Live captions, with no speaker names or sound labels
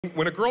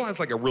When a girl has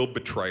like a real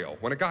betrayal,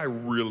 when a guy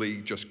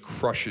really just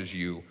crushes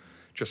you,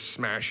 just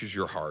smashes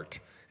your heart,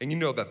 and you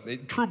know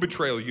that, true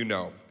betrayal you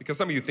know, because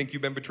some of you think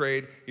you've been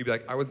betrayed, you'd be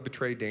like, I was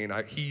betrayed, Dane.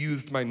 He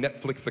used my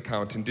Netflix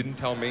account and didn't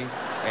tell me,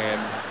 and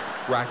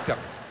racked up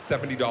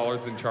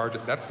 $70 in charge.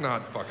 That's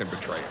not fucking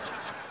betrayal.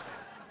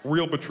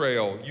 Real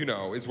betrayal, you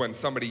know, is when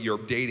somebody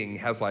you're dating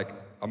has like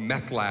a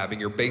meth lab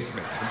in your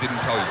basement and didn't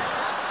tell you.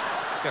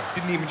 Yeah,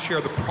 didn't even share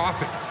the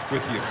profits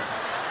with you.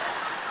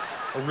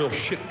 A real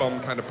shit bum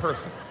kind of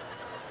person.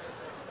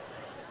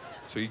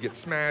 So you get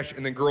smashed,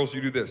 and then girls, you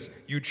do this.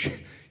 You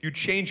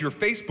change your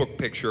Facebook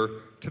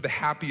picture to the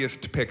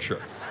happiest picture.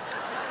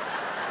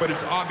 But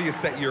it's obvious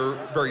that you're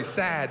very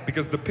sad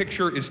because the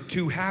picture is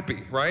too happy,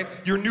 right?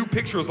 Your new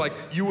picture is like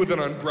you with an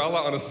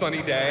umbrella on a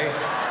sunny day.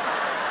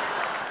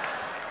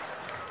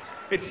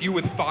 It's you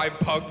with 5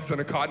 pugs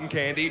and a cotton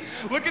candy.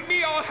 Look at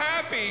me all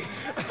happy.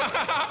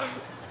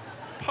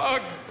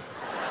 Pugs.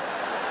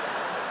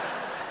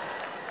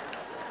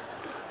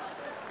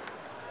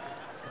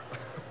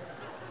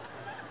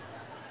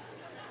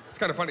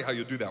 It's kind of funny how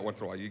you do that once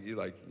in a while.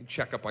 You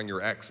check up on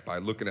your ex by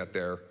looking at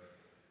their,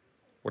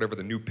 whatever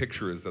the new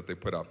picture is that they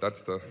put up.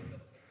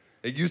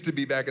 It used to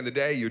be back in the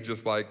day, you'd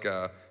just like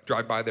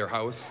drive by their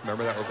house.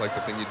 Remember that was like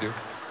the thing you do?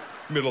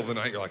 Middle of the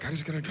night, you're like,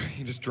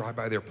 you just drive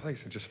by their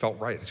place. It just felt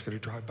right. I just gotta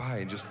drive by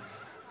and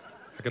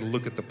I gotta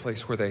look at the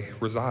place where they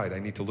reside. I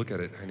need to look at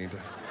it.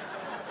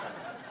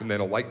 And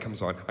then a light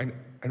comes on.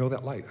 I know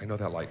that light. It's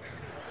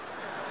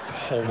a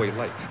hallway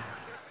light.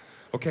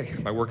 Okay,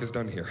 my work is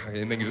done here.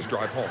 And then you just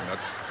drive home.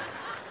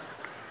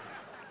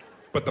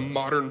 But the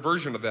modern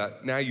version of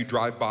that, now you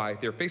drive by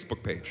their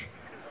Facebook page.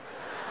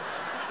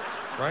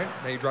 Right?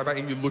 Now you drive by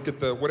and you look at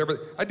the whatever.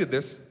 I did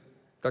this.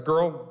 That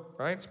girl,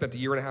 right? Spent a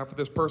year and a half with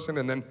this person,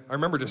 and then I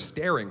remember just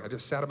staring. I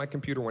just sat at my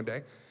computer one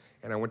day,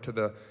 and I went to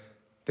the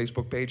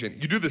Facebook page,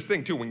 and you do this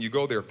thing too, when you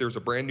go there, if there's a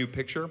brand new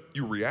picture,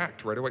 you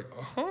react right away.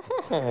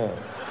 Oh,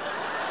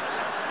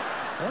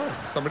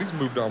 somebody's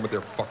moved on with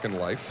their fucking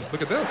life.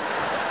 Look at this.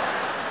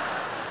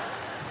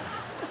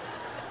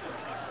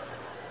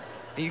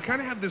 And you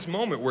kind of have this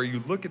moment where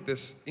you look at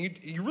this, and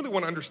you really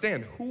want to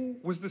understand, who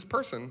was this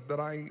person that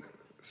I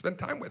spent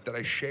time with, that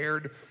I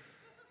shared,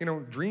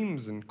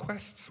 dreams and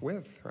quests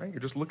with, right?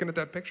 You're just looking at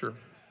that picture.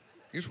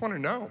 You just want to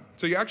know.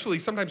 So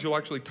sometimes you'll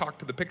actually talk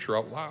to the picture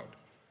out loud.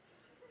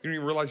 You don't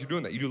even realize you're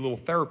doing that. You do a little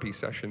therapy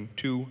session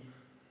to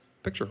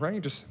picture, right?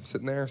 You're just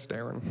sitting there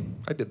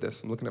staring. I did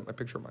this. I'm looking at my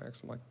picture of my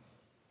ex. I'm like,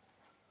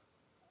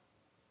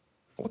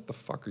 what the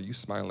fuck are you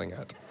smiling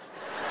at?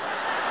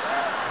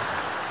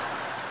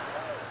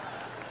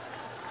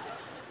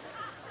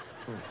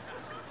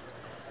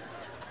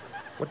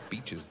 What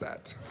beach is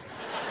that?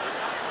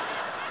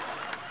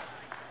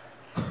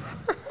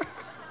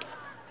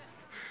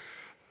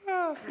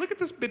 Look at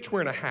this bitch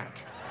wearing a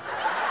hat.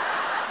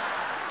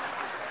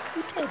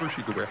 Who told her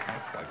she could wear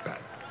hats like that?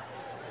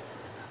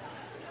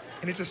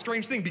 And it's a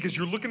strange thing because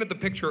you're looking at the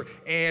picture,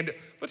 and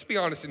let's be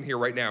honest in here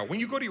right now. When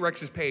you go to your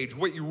ex's page,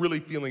 what you're really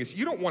feeling is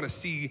you don't want to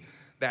see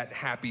that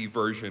happy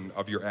version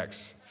of your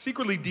ex.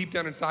 Secretly, deep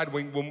down inside,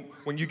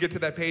 when you get to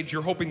that page,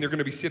 you're hoping they're going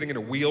to be sitting in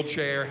a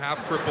wheelchair,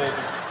 half crippled.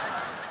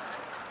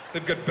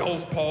 They've got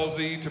Bell's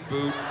palsy to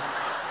boot.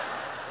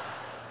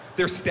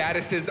 Their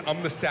status is,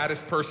 I'm the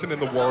saddest person in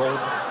the world.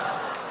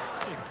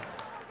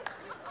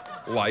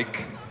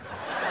 Like.